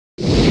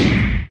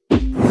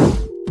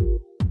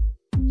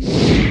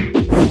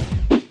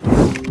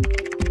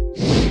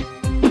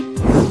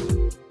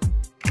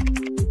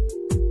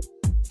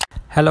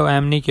Hello,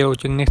 I'm Nick, your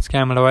watching Next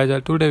Scam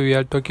Advisor. Today we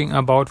are talking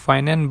about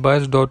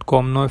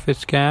FinanceBuzz.com. Know if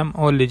it's scam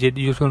or legit.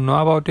 You should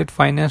know about it.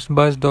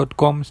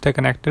 FinanceBuzz.com. Stay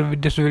connected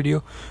with this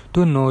video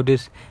to know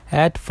this.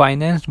 At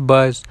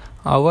FinanceBuzz,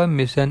 our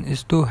mission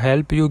is to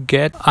help you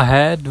get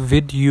ahead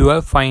with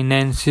your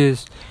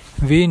finances.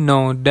 We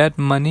know that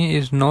money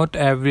is not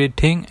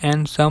everything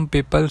and some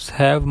people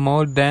have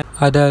more than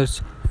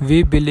others.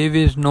 We believe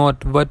it's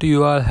not what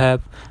you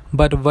have,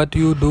 but what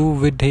you do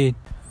with it.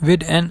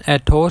 With an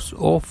ethos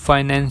of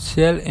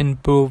financial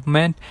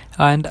improvement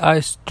and a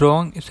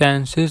strong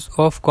sense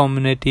of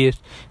community,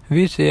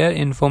 we share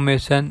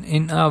information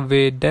in a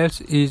way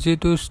that's easy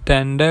to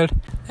standard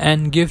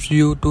and gives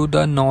you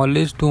the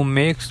knowledge to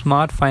make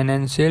smart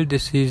financial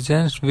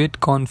decisions with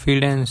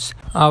confidence.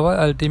 Our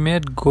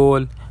ultimate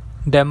goal: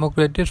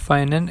 democratic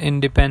finance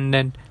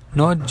independence,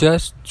 not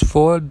just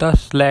for the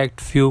select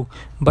few,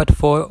 but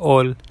for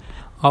all.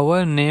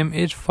 Our name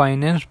is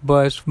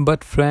FinanceBuzz,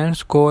 but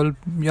friends call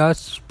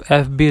us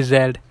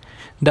FBZ.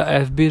 The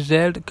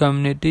FBZ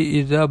community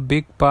is a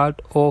big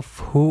part of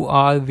who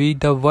are we,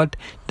 the what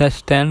that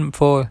stand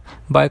for.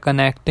 By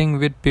connecting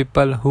with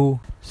people who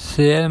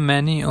share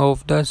many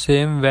of the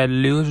same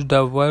values,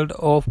 the world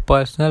of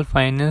personal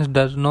finance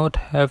does not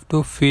have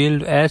to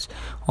feel as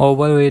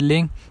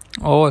overwhelming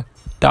or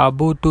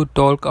taboo to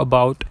talk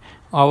about.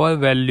 Our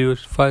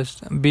values: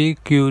 first, be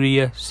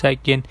curious.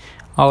 Second,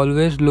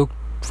 always look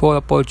for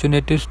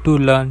opportunities to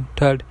learn.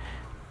 Third,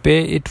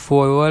 pay it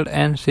forward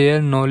and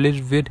share knowledge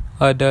with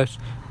others.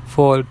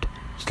 Fourth,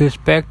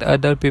 respect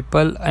other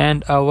people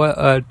and our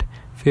earth.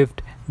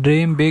 Fifth,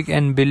 dream big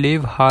and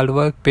believe hard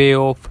work pay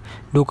off.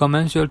 Do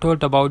comment your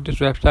thought about this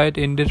website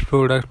in this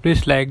product.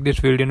 Please like this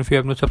video, and if you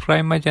have not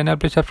subscribed my channel,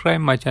 please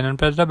subscribe my channel and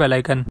press the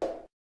bell icon.